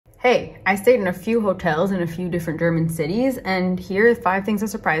Hey, I stayed in a few hotels in a few different German cities, and here are 5 things that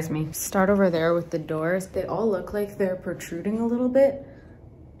surprised me. Start over there with the doors. They all look like they're protruding a little bit,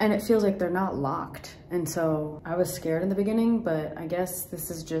 and it feels like they're not locked. And so I was scared in the beginning, but I guess this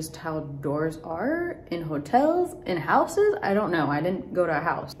is just how doors are in hotels, in houses. I don't know, I didn't go to a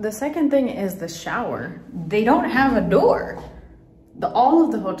house. The second thing is the shower. They don't have a door. All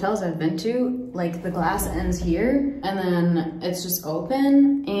of the hotels I've been to, like the glass ends here and then it's just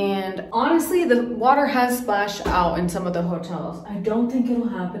open. And honestly, the water has splashed out in some of the hotels. I don't think it'll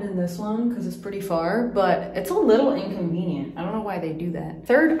happen in this one because it's pretty far, but it's a little inconvenient. I don't know why they do that.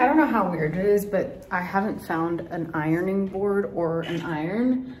 Third, I don't know how weird it is, but I haven't found an ironing board or an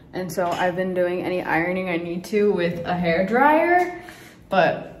iron. And so I've been doing any ironing I need to with a hair dryer,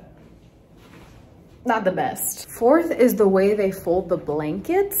 but not the best. Fourth is the way they fold the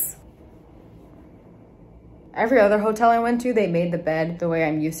blankets. Every other hotel I went to, they made the bed the way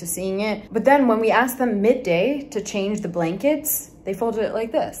I'm used to seeing it. But then when we asked them midday to change the blankets, they folded it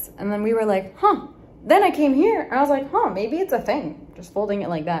like this. And then we were like, huh. Then I came here and I was like, huh, maybe it's a thing. Just folding it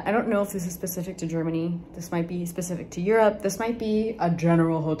like that. I don't know if this is specific to Germany. This might be specific to Europe. This might be a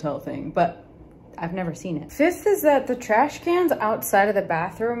general hotel thing, but I've never seen it. Fifth is that the trash cans outside of the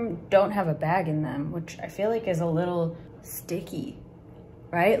bathroom don't have a bag in them, which I feel like is a little sticky,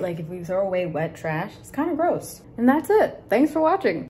 right? Like if we throw away wet trash, it's kind of gross. And that's it. Thanks for watching.